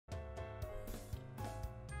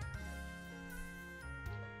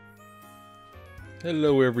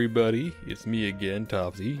Hello everybody, it's me again,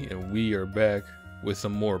 Topsy, and we are back with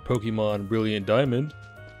some more Pokemon Brilliant Diamond.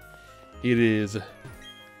 It is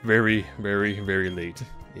very late.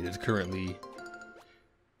 It is currently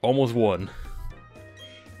almost 1.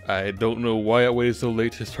 I don't know why I waited so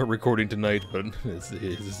late to start recording tonight, but this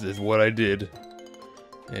is what I did.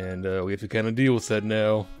 And we have to kind of deal with that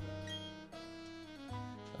now.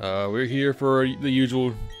 We're here for the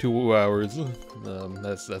usual 2 hours.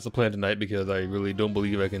 That's the plan tonight because I really don't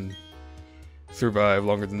believe I can survive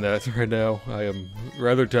longer than that right now. I am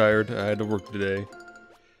rather tired. I had to work today,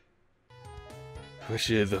 which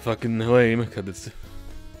is fucking lame because it's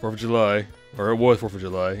 4th of July, or it was 4th of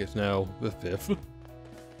July. It's now the 5th.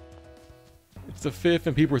 It's the 5th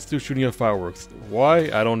and people are still shooting off fireworks. Why?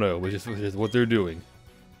 I don't know. It's just what they're doing.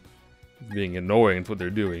 It's being annoying. It's what they're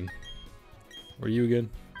doing. Where are you again?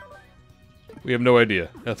 We have no idea.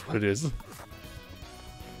 That's what it is.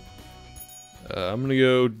 I'm gonna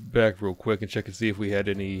go back real quick and check and see if we had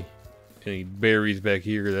any berries back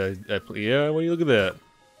here that yeah, well, you look at that.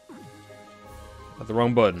 That's the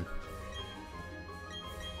wrong button.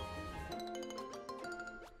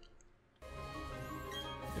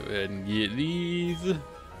 Go ahead and get these.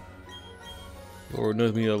 Lord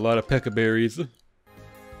knows we need a lot of Pekka berries.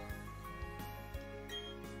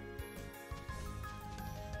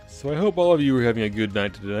 So I hope all of you are having a good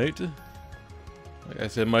night tonight. Like I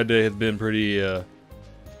said, my day has been pretty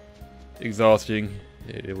exhausting.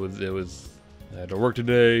 It was. I had to work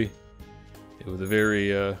today. It was a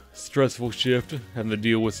very stressful shift, having to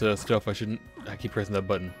deal with stuff I shouldn't. I keep pressing that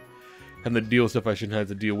button. Having to deal with stuff I shouldn't have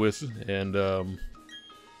to deal with, and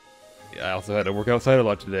I also had to work outside a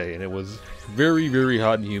lot today, and it was very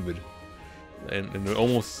hot and humid, and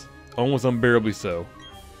almost unbearably so,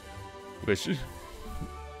 which,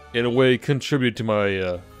 in a way, contributed to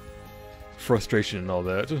my frustration and all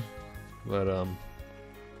that. But I'll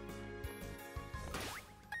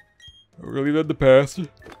really let the past. I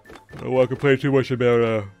don't want to complain too much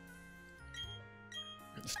about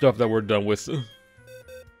stuff that we're done with.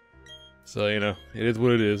 So you know, it is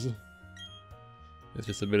what it is. It's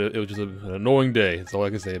just it was just an annoying day. That's all I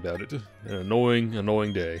can say about it. An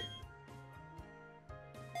annoying day.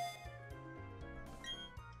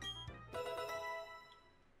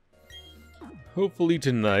 Hopefully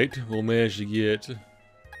tonight we'll manage to get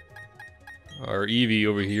our Eevee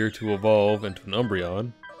over here to evolve into an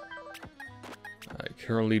Umbreon. I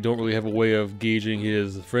currently don't really have a way of gauging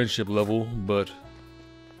his friendship level, but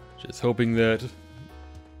just hoping that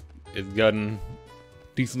it's gotten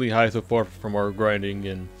decently high so far from our grinding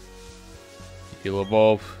and he'll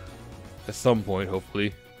evolve at some point,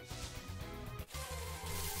 hopefully.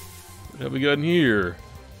 What have we got in here?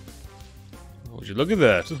 Would you look at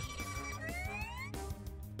that?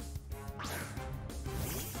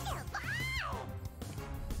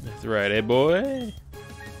 That's right, eh, boy?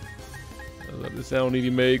 I love the sound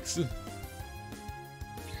he makes.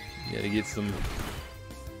 Gotta get some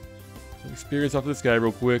experience off this guy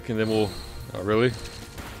real quick, and then we'll. Oh, really?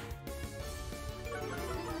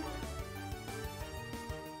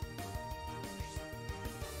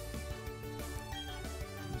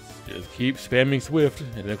 Just keep spamming Swift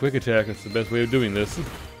and then Quick Attack. That's the best way of doing this.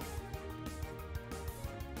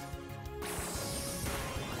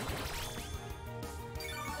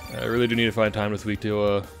 I really do need to find time this week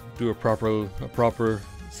to do a proper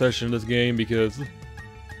session in this game, because if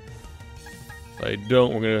I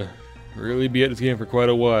don't, we're gonna really be at this game for quite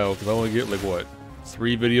a while, because I only get like what,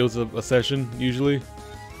 3 videos of a session usually,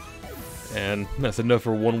 and that's enough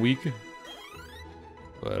for 1 week.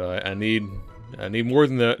 But I need more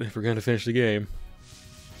than that if we're gonna finish the game.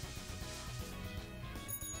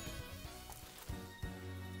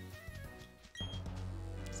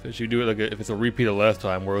 Especially do it like if it's a repeat of last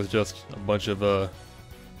time, where it was just a bunch of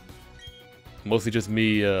mostly just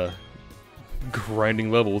me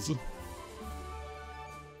grinding levels.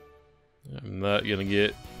 I'm not gonna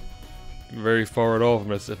get very far at all from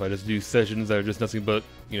this if I just do sessions that are just nothing but,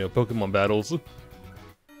 you know, Pokemon battles.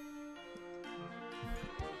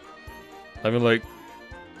 I mean, like,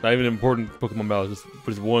 not even important Pokemon battles,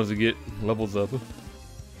 just ones to get levels up.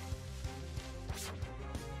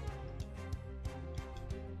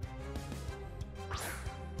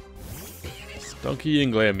 Stunky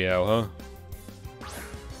and Glammeow, huh?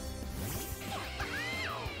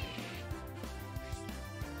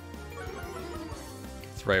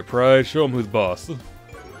 That's right, Pride. Show him who's boss. Yeah,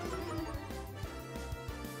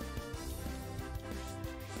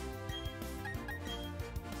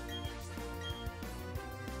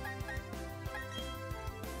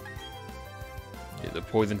 the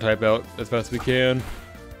poison type out as fast as we can.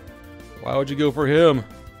 Why would you go for him?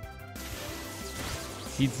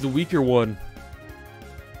 He's the weaker one.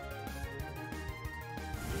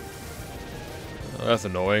 Oh, that's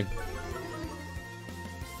annoying.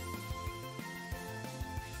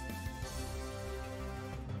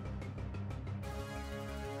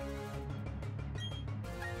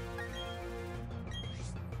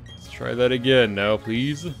 Let's try that again now,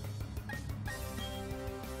 please.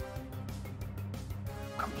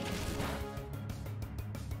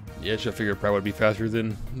 Yeah, I figured probably would be faster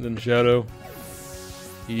than Shadow.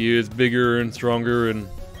 He is bigger and stronger and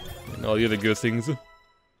all the other good things.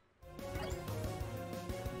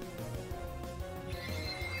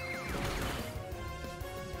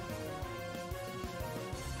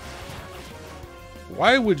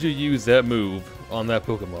 Why would you use that move on that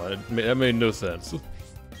Pokemon? That made no sense.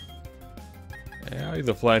 Yeah, use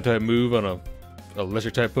a flying type move on a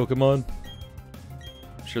electric type Pokemon.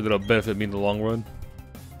 I'm sure that'll benefit me in the long run.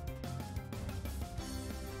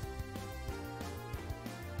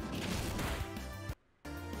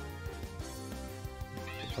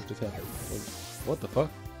 What just happened? What the fuck?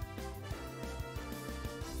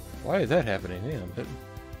 Why is that happening? Damn.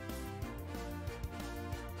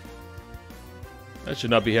 That should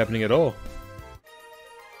not be happening at all.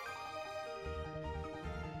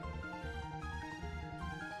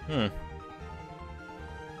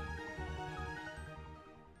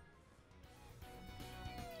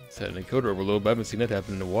 It's had an encoder overload, but I haven't seen that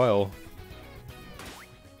happen in a while.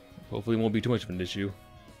 Hopefully it won't be too much of an issue.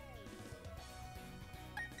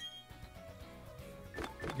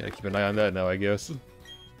 Gotta keep an eye on that now, I guess.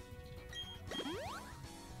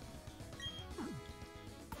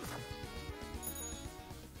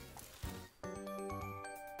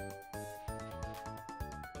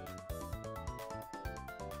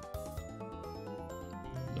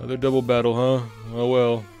 Another double battle, huh? Oh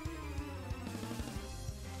well.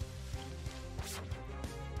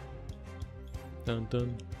 Dun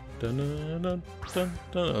dun dun dun dun dun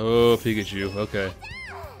dun. Oh, Pikachu. Okay.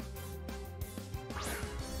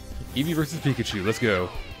 Eevee versus Pikachu. Let's go.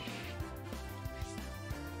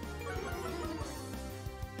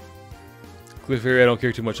 Cliff area I don't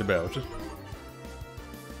care too much about. I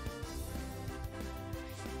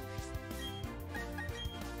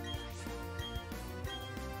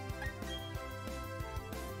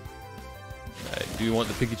do want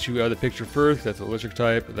the Pikachu out of the picture first. That's an electric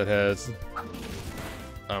type that has,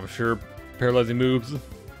 I'm sure, paralyzing moves.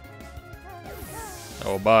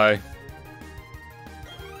 Oh, bye.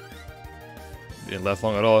 Didn't last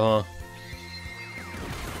long at all, huh?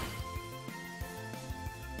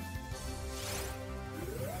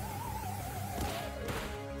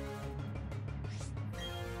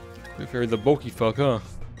 Very the bulky fuck, huh?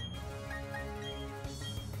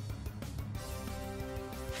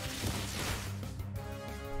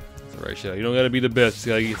 That's alright, Shadow. You don't gotta be the best, just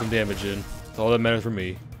gotta get some damage in. That's all that matters for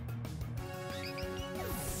me.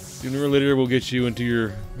 Sooner or later, we'll get you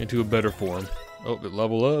into a better form. Oh, but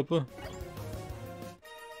level up.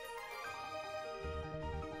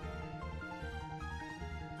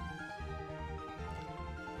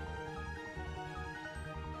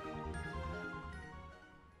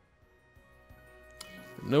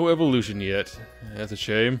 No evolution yet. That's a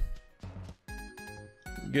shame.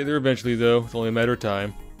 Get there eventually, though. It's only a matter of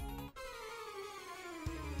time.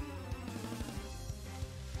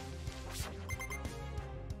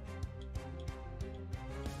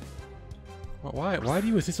 Why do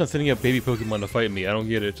you insist on sending up baby Pokemon to fight me? I don't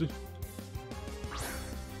get it.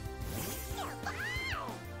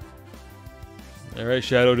 Alright,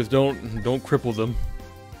 Shadow, just don't cripple them.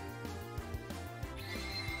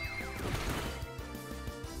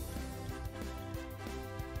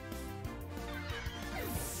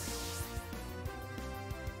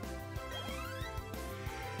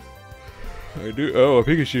 I do. Oh, a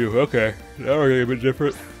Pikachu. Okay, now we're getting a bit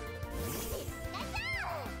different.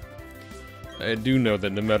 I do know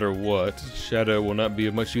that no matter what, Shadow will not be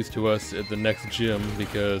of much use to us at the next gym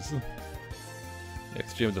because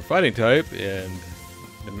next gym is a fighting type, and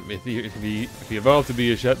if he evolves to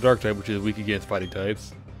be a dark type, which is weak against fighting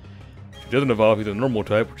types, if he doesn't evolve, he's a normal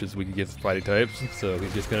type, which is weak against fighting types. So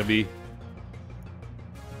he's just gonna be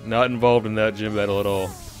not involved in that gym battle at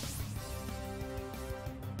all.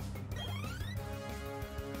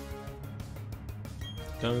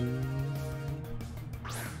 Dun,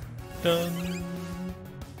 dun.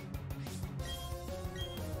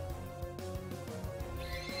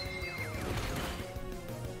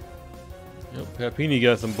 Yep, Papini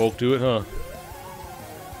got some bulk to it, huh?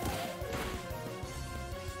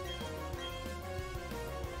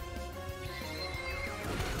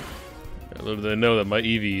 Little do they know that my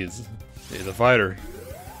Eevee is a fighter,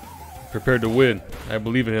 prepared to win. I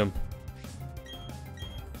believe in him.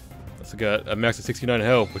 also got a max of 69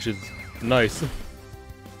 health, which is nice.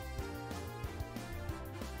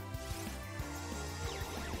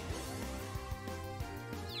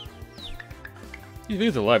 These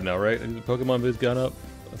videos are live now, right? The Pokemon vids gone up.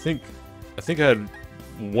 I think I had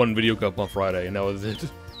one video go up on Friday, and that was it.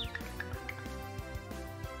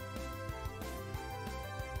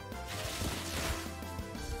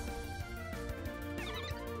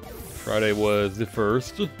 Friday was the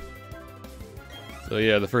first. So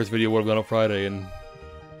yeah, the first video would have gone up Friday, and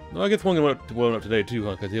well, I guess one went up today too,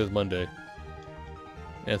 huh? Because it was Monday.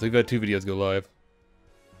 Yeah, so we've had 2 videos go live.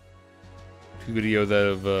 2 videos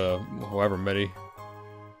out of however many.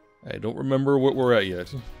 I don't remember what we're at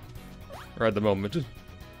yet, or at the moment.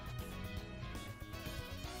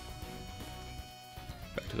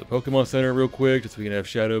 Back to the Pokemon Center real quick, just so we can have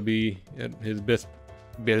Shadow be at his best.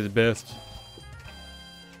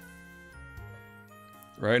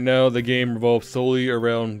 Right now, the game revolves solely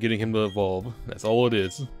around getting him to evolve. That's all it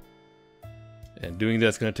is. And doing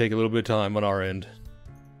that's going to take a little bit of time on our end.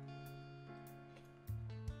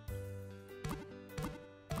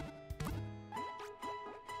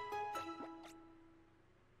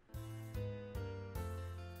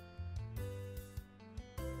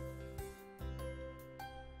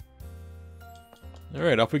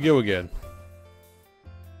 Alright, off we go again.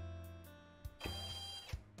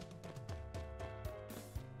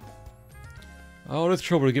 All this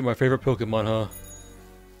trouble to get my favorite Pokemon, huh?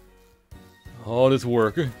 All this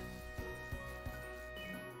work.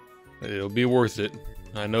 It'll be worth it.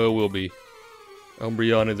 I know it will be.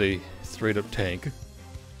 Umbreon is a straight-up tank.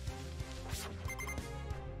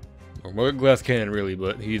 Or more glass cannon, really,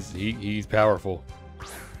 but he's powerful.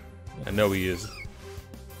 I know he is.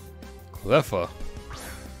 Cleffa.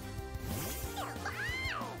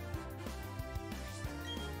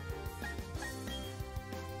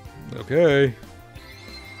 Okay.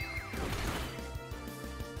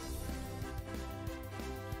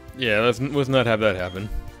 Yeah, let's not have that happen.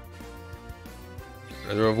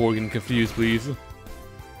 Rather avoid getting confused, please. They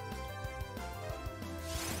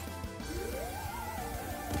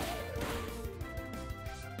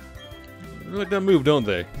like that move, don't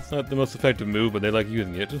they? It's not the most effective move, but they like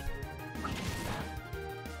using it.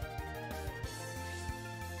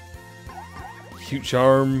 Cute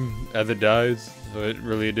charm as it dies, so it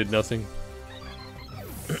really did nothing.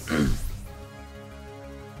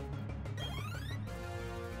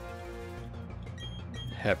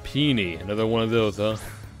 Happini, another one of those, huh?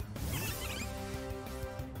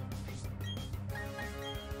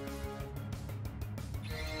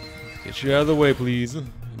 Get you out of the way, please.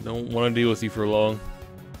 Don't want to deal with you for long.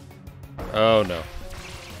 Oh no.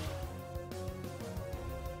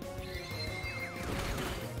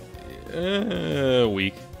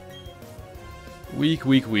 Weak.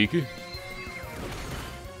 Weak. You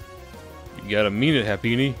gotta mean it,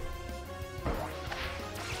 Happini.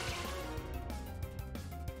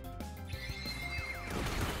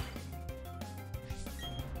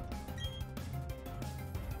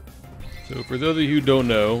 So for those of you who don't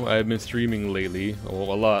know, I've been streaming lately,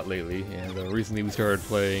 well, a lot lately, and recently we started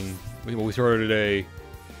playing, well, we started a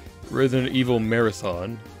Resident Evil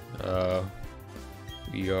marathon.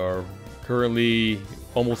 We are currently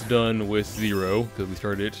almost done with 0, because we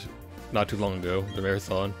started it not too long ago, the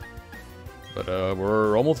marathon. But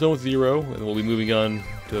we're almost done with 0, and we'll be moving on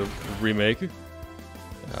to Remake.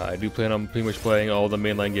 I do plan on pretty much playing all the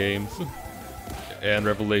mainline games and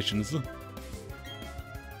Revelations.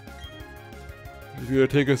 It's gonna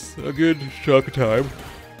take us a good chunk of time.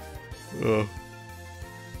 With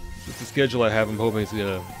the schedule I have, I'm hoping it's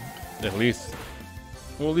gonna at least,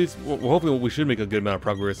 well, hopefully we should make a good amount of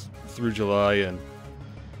progress through July and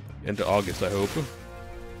into August, I hope.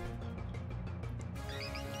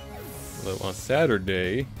 Although on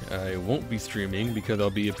Saturday, I won't be streaming because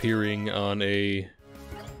I'll be appearing on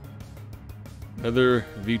another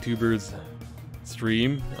VTuber's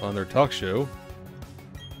stream on their talk show.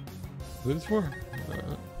 Who's this for?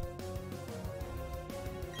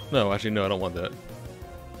 No, actually, no, I don't want that.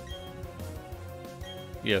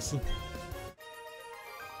 Yes.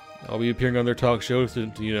 I'll be appearing on their talk show to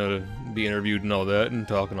to be interviewed and all that, and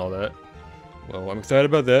talk and all that. Well, I'm excited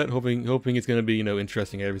about that, hoping it's going to be,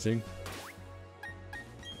 interesting and everything.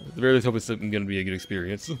 At the very least, hope it's going to be a good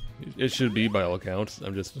experience. It should be, by all accounts.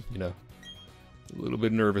 I'm just, a little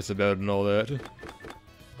bit nervous about it and all that.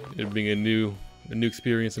 It being a new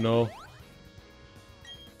experience and all.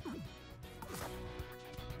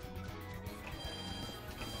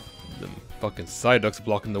 The fucking Psyduck's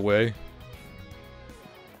blocking the way.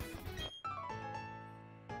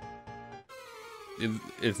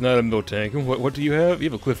 It's not a Miltank. What do you have? You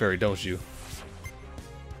have a Clefairy, don't you?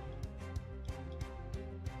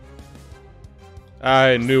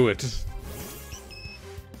 I knew it.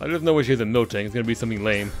 I just know when she has a milk tank, it's gonna be something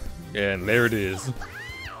lame. And there it is.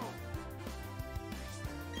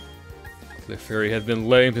 The fairy has been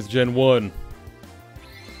lame since Gen 1.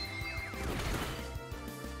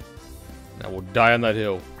 Now we'll die on that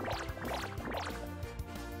hill.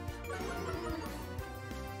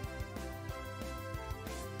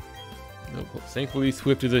 Nope. Thankfully,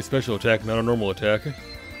 Swift is a special attack, not a normal attack.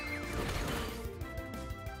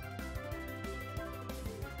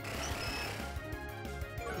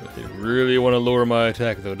 But they really want to lower my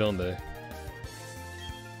attack, though, don't they?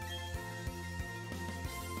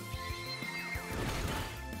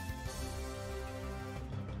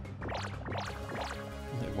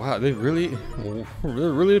 Wow, they're really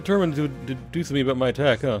determined to do something about my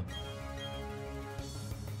attack, huh?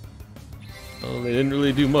 Well, they didn't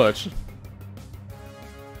really do much.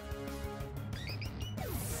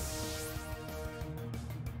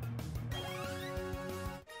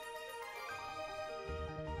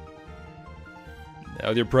 Now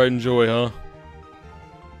with your pride and joy, huh?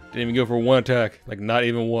 Didn't even go for one attack, like not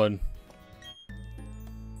even one.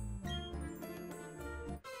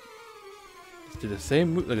 Did the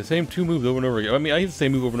same like the same two moves over and over again. I mean, I used the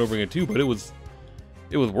same move over and over again too, but it was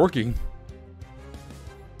working.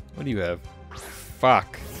 What do you have?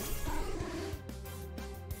 Fuck.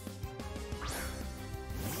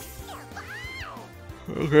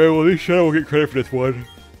 Okay, well, at least Shadow will get credit for this one.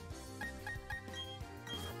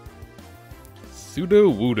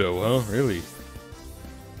 Pseudo Wudo, huh? Really?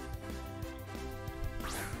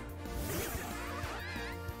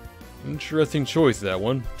 Interesting choice, that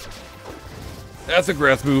one. That's a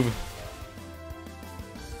grass move.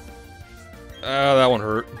 Ah, that one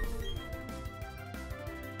hurt.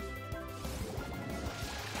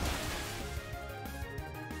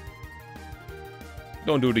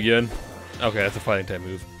 Don't do it again. Okay, that's a fighting type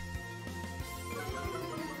move.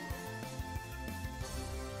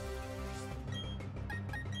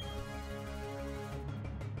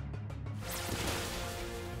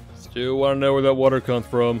 Still want to know where that water comes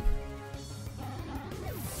from.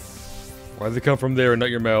 Why does it come from there and not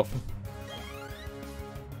your mouth?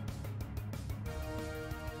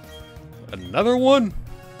 Another one?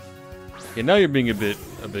 Okay, now you're being a bit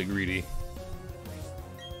greedy.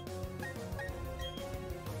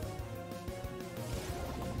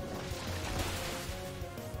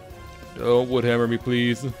 Don't woodhammer me,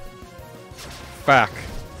 please. Fuck.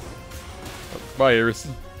 Fires.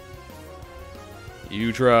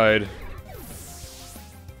 You tried.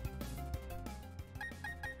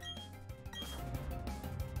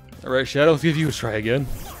 Alright, Shadow, let's give you a try again.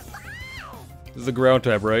 This is a ground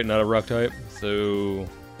type, right? Not a rock type. So...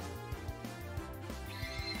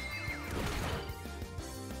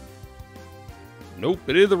 Nope,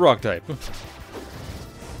 it is a rock type.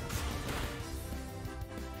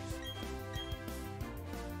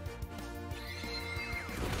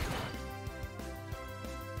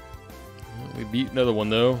 We beat another one,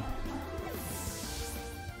 though.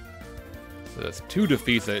 So that's 2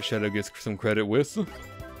 defeats that Shadow gets some credit with.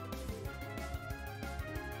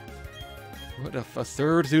 What a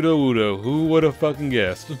third Pseudo Wudo. Who would have fucking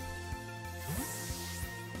guessed?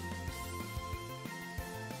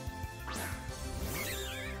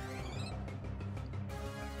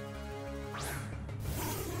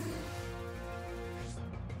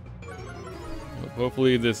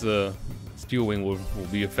 Hopefully this Steel Wing will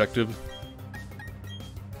be effective.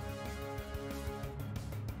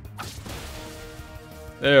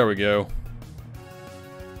 There we go.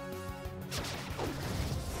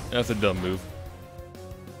 That's a dumb move.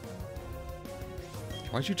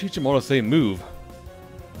 Why'd you teach them all the same move?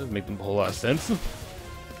 Doesn't make them a whole lot of sense.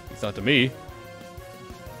 It's not to me.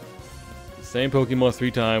 The same Pokemon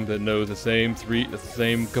 3 times that knows the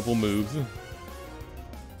same couple moves. At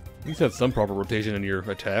least have some proper rotation in your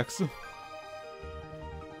attacks.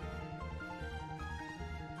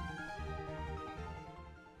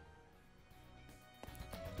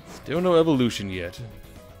 Still no evolution yet.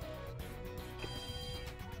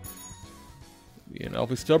 Being an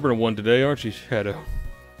awfully stubborn one today, aren't you, Shadow?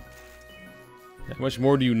 How much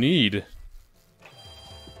more do you need?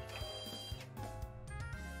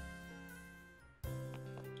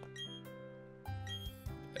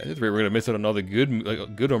 At this rate, we're gonna miss out on all the good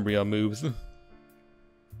Umbreon moves.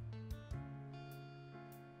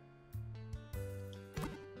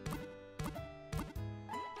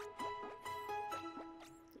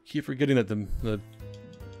 Keep forgetting that the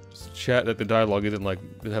chat, that the dialogue isn't like,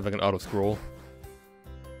 doesn't have like an auto scroll,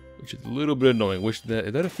 which is a little bit annoying. Wish that,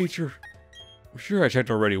 is that a feature? I'm sure I checked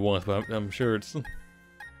already once, but I'm sure it's.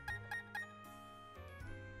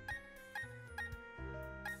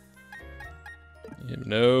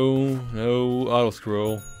 No, no auto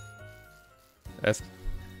scroll. That's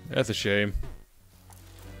a shame.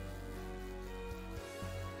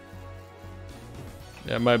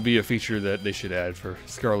 That might be a feature that they should add for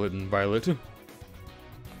Scarlet and Violet. I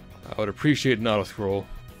would appreciate an auto scroll.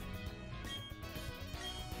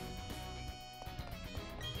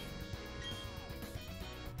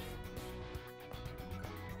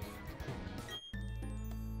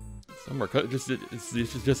 Some are cut. It's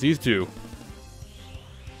just these two.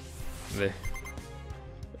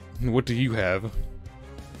 What do you have,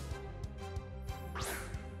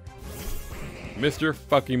 Mr.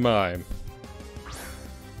 Fucking Mime?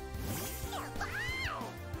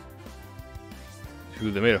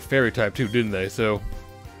 Ooh, they made a fairy type too, didn't they? So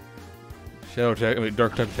shadow attack, I mean,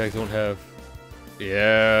 dark type attacks don't have.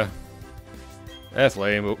 Yeah, that's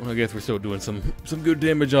lame. But I guess we're still doing some good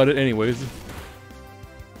damage on it, anyways.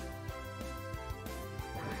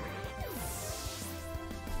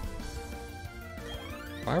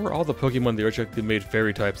 Why were all the Pokemon the Architect made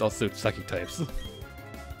fairy types also psychic types?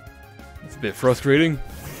 It's a bit frustrating.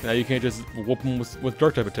 Now you can't just whoop them with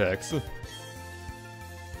dark type attacks.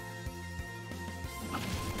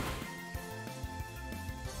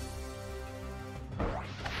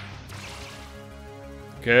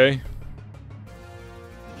 Okay.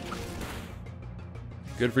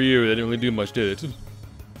 Good for you. That didn't really do much, did it?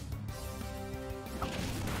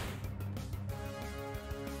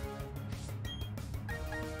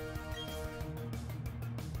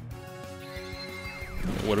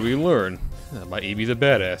 What do we learn? My Eevee's a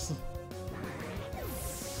badass.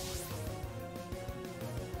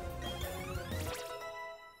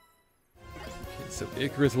 Okay, so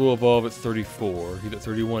Icarus will evolve at 34. He's at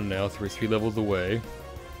 31 now, so we're 3 levels away.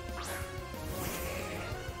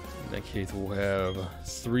 In that case, we'll have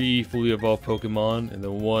 3 fully evolved Pokemon, and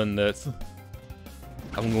then 1 that's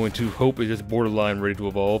I'm going to hope is just borderline ready to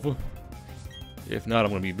evolve. If not,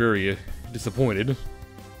 I'm going to be very disappointed.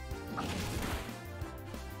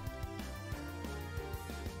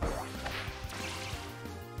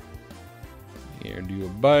 Here, do a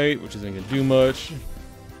bite, which isn't going to do much.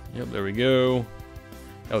 Yep, there we go.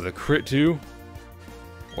 That was a crit too.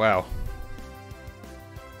 Wow.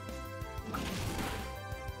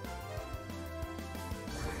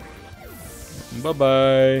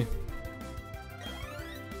 Bye-bye.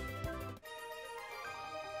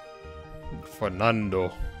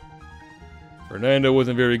 Fernando. Fernando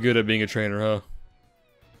wasn't very good at being a trainer, huh?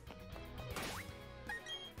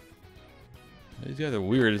 These guys are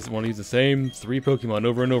weird. They just want to use the same 3 Pokemon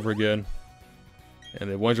over and over again. And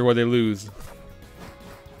they wonder why they lose.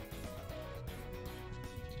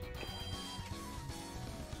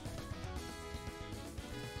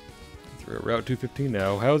 We're at Route 215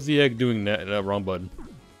 now. How's the egg doing that? Wrong button.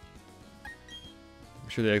 I'm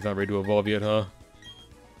sure the egg's not ready to evolve yet, huh?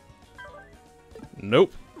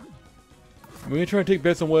 Nope. I'm gonna try and take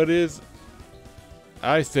bets on what it is.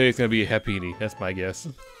 I say it's gonna be a Happiny. That's my guess.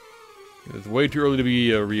 It's way too early to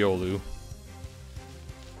be a Riolu.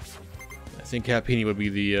 I think Happiny would be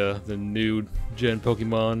the new gen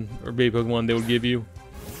Pokemon or baby Pokemon they would give you.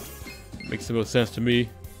 Makes the most sense to me.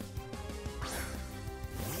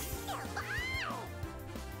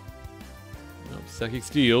 Psychic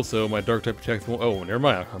Steel, so my dark type attacks won't. Oh, never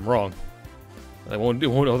mind. I'm wrong. I won't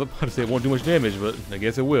do. I was about to say it won't do much damage, but I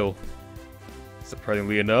guess it will.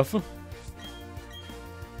 Surprisingly enough.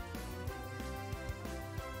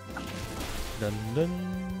 Dun dun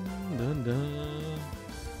dun dun.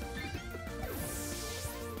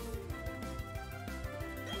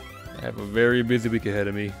 I have a very busy week ahead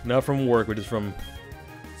of me. Not from work, but just from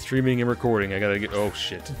streaming and recording. I gotta get. Oh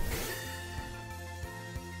shit.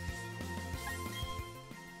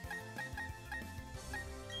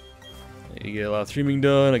 You get a lot of streaming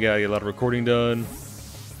done, I gotta get a lot of recording done.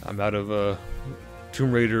 I'm out of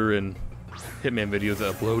Tomb Raider and Hitman videos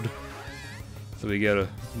to upload. So we gotta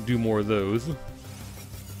do more of those.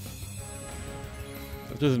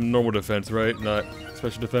 This is normal defense, right? Not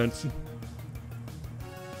special defense?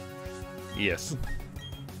 Yes.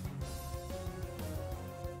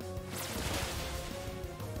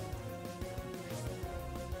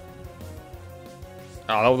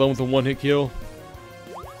 Ah, that was almost a one-hit kill.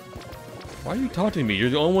 Why are you taunting me? You're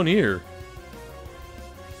the only one here.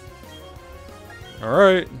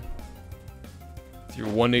 Alright. It's your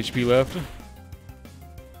 1 HP left.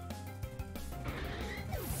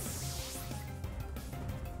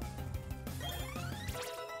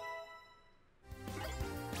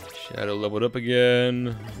 Shadow leveled up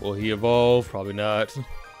again. Will he evolve? Probably not.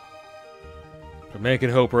 But man can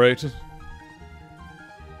hope, right?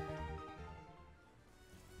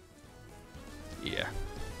 Yeah.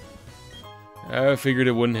 I figured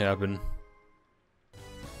it wouldn't happen.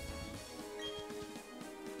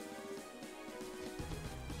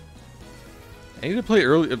 I need to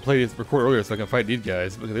record earlier so I can fight these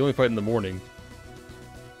guys, because they only fight in the morning.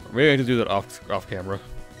 Or maybe I can do that off camera.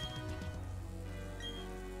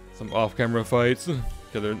 Some off-camera fights,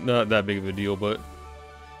 because they're not that big of a deal, but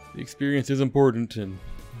the experience is important, and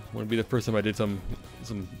it wouldn't be the first time I did some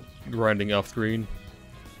grinding off-screen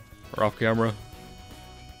or off-camera.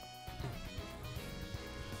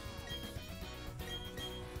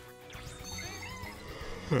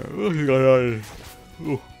 What's going on?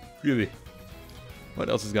 Oh, excuse me. What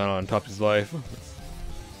else has gone on in Topsy's life?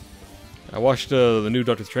 I watched the new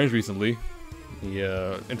Doctor Strange recently.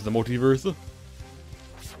 Into the Multiverse.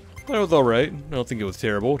 That was alright. I don't think it was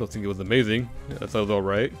terrible. I don't think it was amazing. I thought it was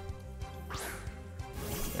alright.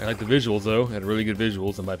 I like the visuals though. It had really good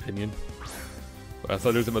visuals in my opinion. But I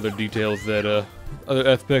thought there were some other details that, other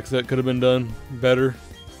aspects that could have been done better.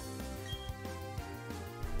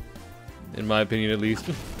 In my opinion, at least.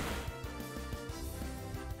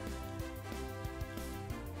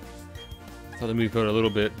 I thought the movie felt a little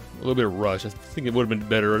bit rushed. I think it would have been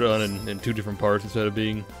better done in two different parts instead of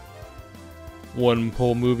being one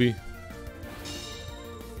whole movie.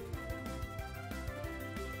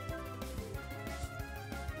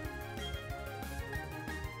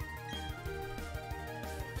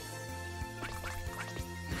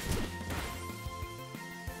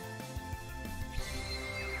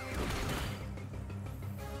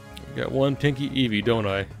 Got one tanky Eevee, don't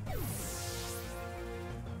I?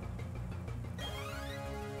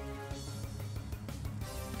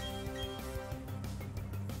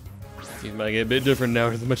 These might get a bit different now.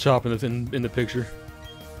 There's much chopping that's in the picture.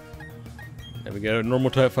 And we got a normal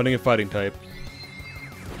type fighting a fighting type.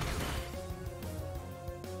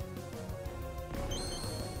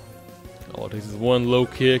 All it takes is one low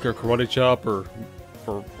kick or karate chop or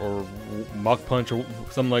mock punch or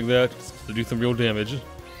something like that to do some real damage.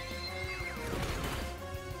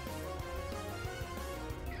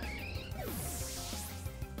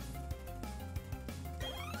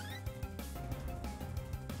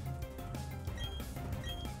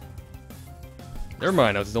 Never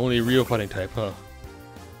mind, that was the only real fighting type, huh?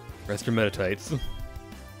 Rest are Metatites.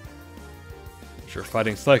 Sure,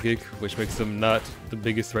 fighting Psychic, which makes them not the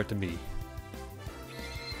biggest threat to me.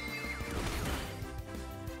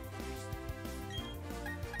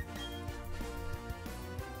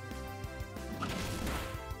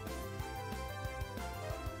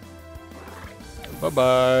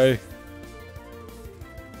 Bye-bye!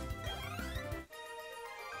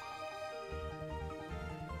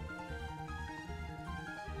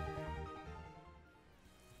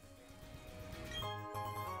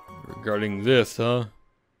 Regarding this, huh?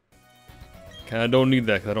 Kinda don't need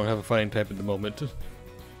that because I don't have a fighting type at the moment.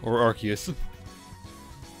 Or Arceus.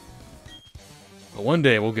 But one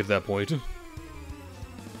day we'll get to that point.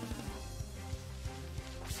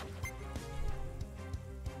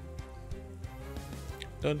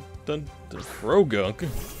 Dun dun dun. Rogunk.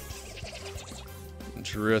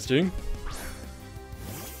 Interesting.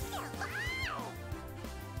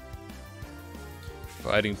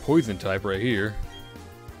 Fighting poison type right here.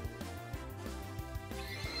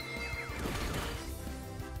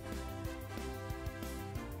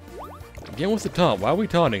 Again, what's the taunt? Why are we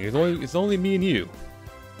taunting? It's only me and you.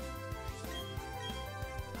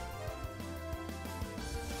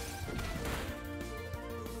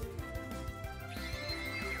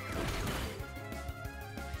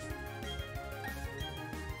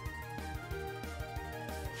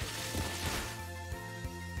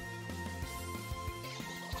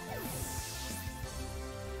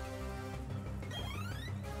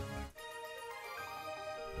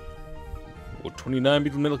 Will 29 be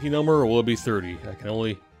the lucky number, or will it be 30? I can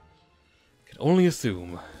only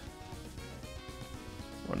assume.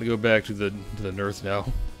 I want to go back to the nurse now.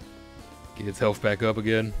 Get his health back up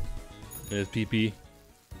again. And his PP.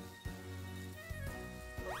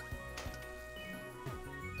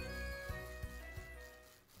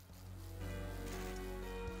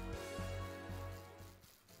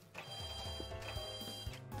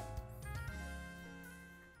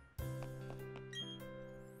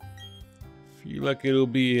 Feel like it'll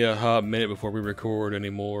be a hot minute before we record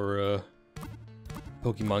any more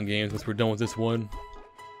Pokemon games once we're done with this one. I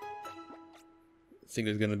think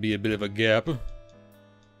there's gonna be a bit of a gap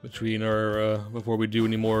between our before we do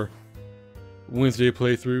any more Wednesday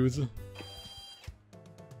playthroughs.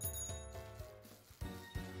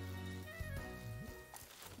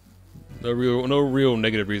 No real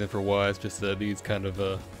negative reason for why. It's just these kind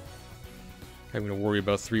of having to worry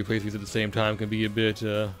about 3 playthroughs at the same time can be a bit.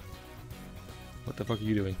 What the fuck are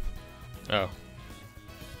you doing? Oh.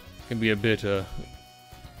 Can be a bit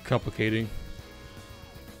complicating.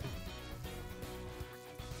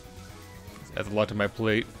 That's a lot to my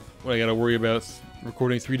plate. What I gotta worry about is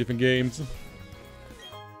recording 3 different games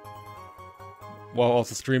while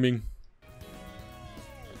also streaming.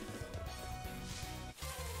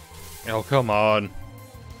 Oh, come on.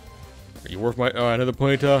 Are you worth my... another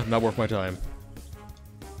Ponyta? Not worth my time.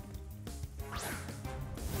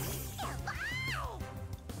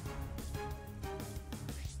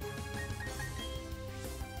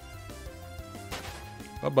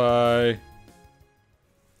 Bye-bye.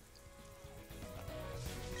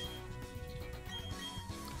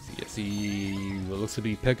 See, what looks to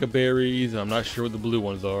be Pekka berries. I'm not sure what the blue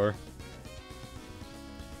ones are.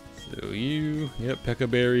 So you, yep, Pekka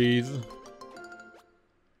berries.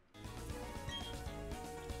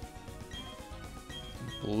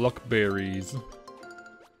 Luckberries.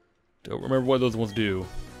 Don't remember what those ones do.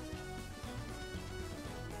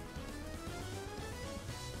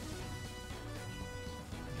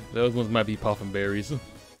 Those ones might be Puffin berries.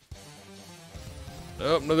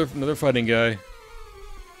 Oh, another fighting guy.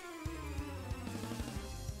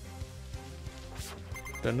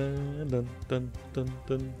 Dun dun dun dun dun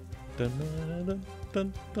dun dun dun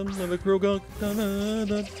dun. Another Krogunk. Dun dun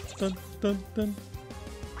dun dun dun dun.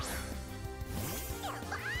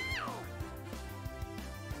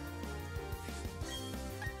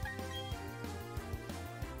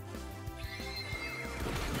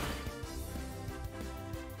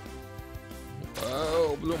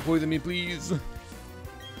 Oh, don't poison me, please.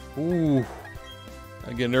 Ooh.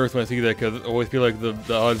 I get nervous when I see that because I always feel like the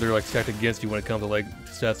odds are like stacked against you when it comes to like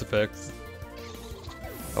stats effects.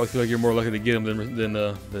 I always feel like you're more likely to get them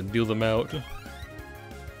than deal them out.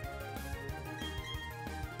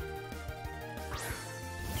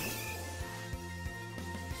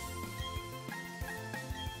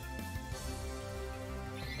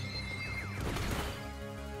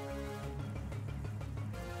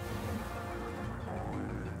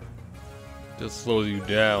 Just slows you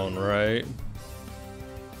down, right?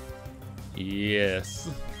 Yes.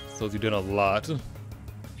 Slows you down a lot. Which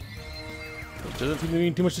doesn't seem to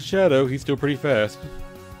mean too much to Shadow, he's still pretty fast.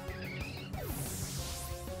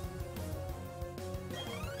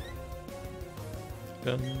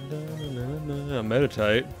 Dun, dun, dun, dun, dun, dun.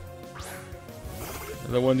 Meditite.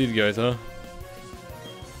 Another one of these guys, huh?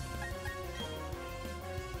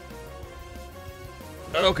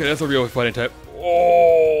 Okay, that's a real fighting type.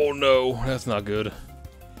 Oh no, that's not good.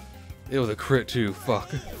 It was a crit too, fuck.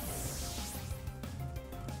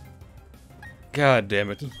 God damn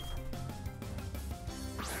it.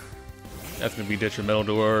 That's gonna be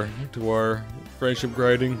detrimental to our friendship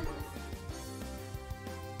grinding.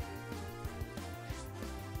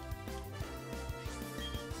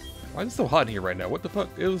 Why is it so hot in here right now? What the fuck?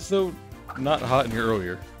 It was so not hot in here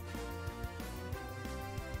earlier.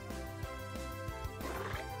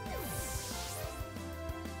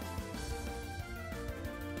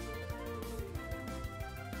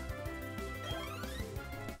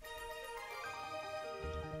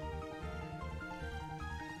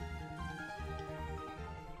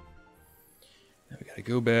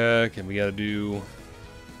 Go back and we gotta do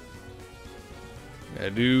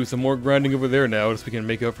some more grinding over there now, so we can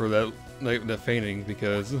make up for that that fainting,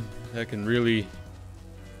 because that can really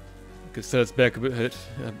set us back a bit,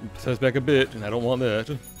 and I don't want that.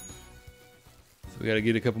 So we gotta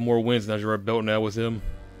get a couple more wins under our belt now with him.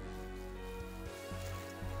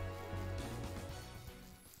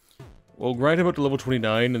 We'll grind him up to level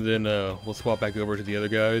 29, and then we'll swap back over to the other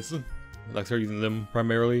guys. Like start using them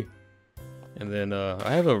primarily. And then,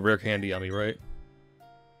 I have a rare candy on me, right?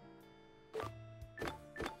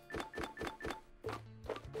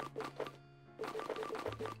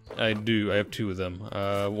 I do, I have 2 of them.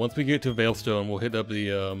 Once we get to Veilstone, we'll hit up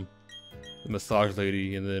the massage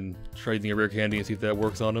lady and then try using a rare candy and see if that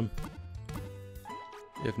works on him.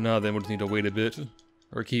 If not, then we'll just need to wait a bit.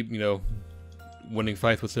 Or keep, you know, winning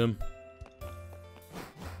fights with him.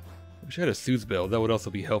 Wish I had a Suits Belt, that would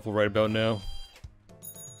also be helpful right about now.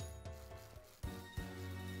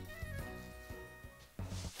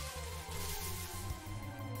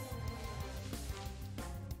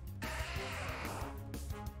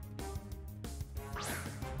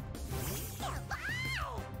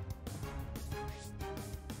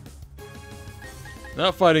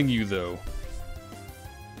 Not fighting you, though.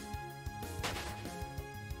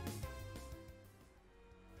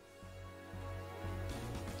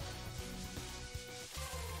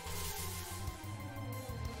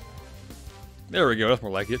 There we go, that's more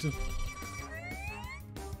like it.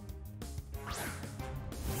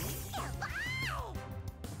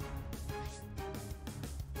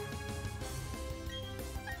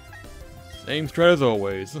 Same strat as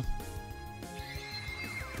always.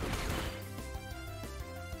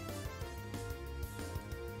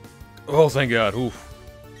 Oh, thank God. Oof.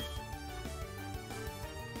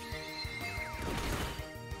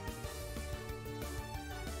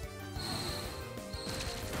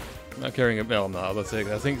 Not carrying a bell, no, let's say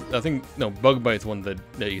I think no, Bug Bite's one that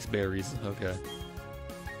eats berries. Okay.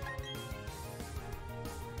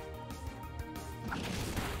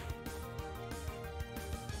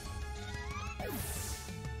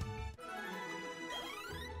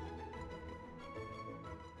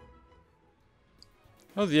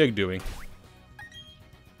 How's the egg doing?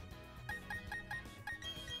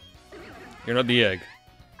 You're not the egg.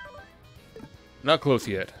 Not close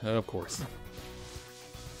yet, of course.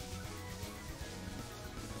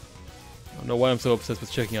 I don't know why I'm so obsessed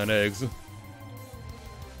with checking on eggs.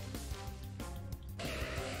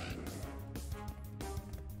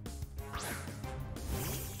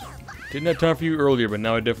 Didn't have time for you earlier, but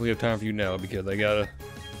now I definitely have time for you now, because I gotta...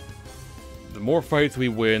 The more fights we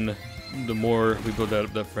win, the more we build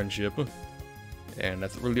out that friendship. And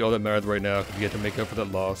that's really all that matters right now, because we have to make up for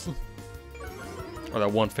that loss. Or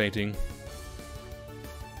that one fainting.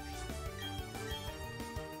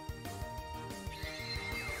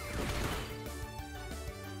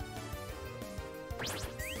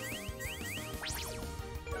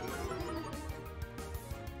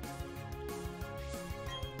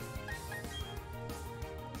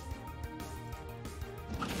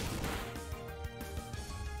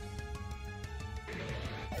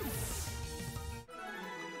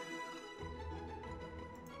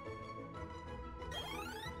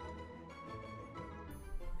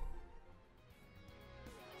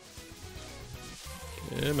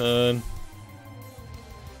 Come on.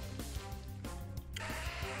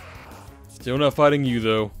 Still not fighting you,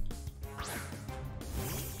 though.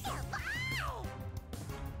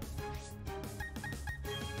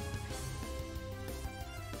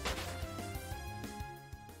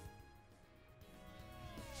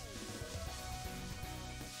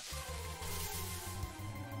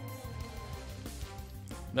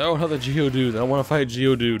 No, not the Geodudes. I don't want to fight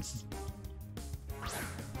Geodudes.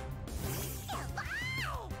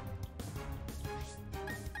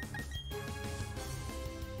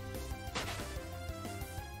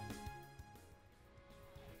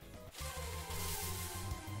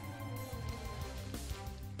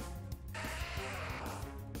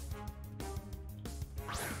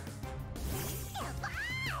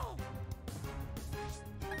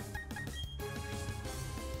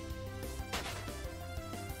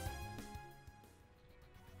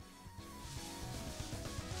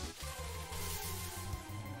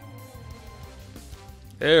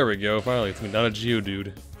 There we go, finally, it's not a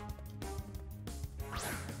Geodude.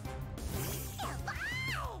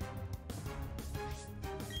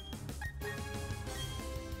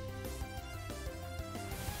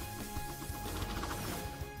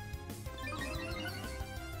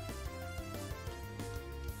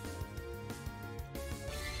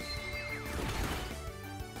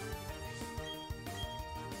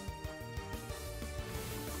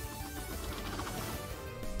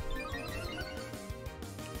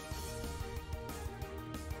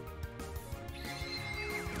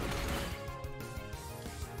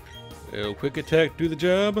 Will quick attack do the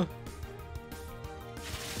job?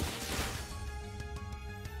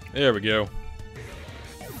 There we go.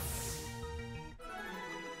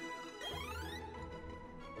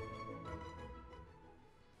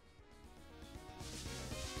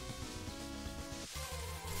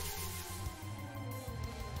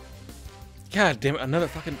 God damn it, another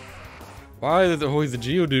fucking... Why is it always the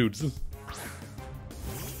Geodudes?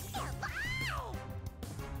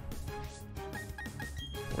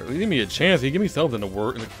 Give me a chance. He give me something to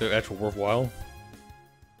work, actual worthwhile.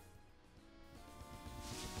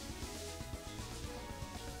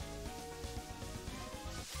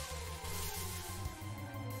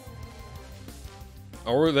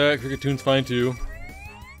 Or that Crickettoon's fine too.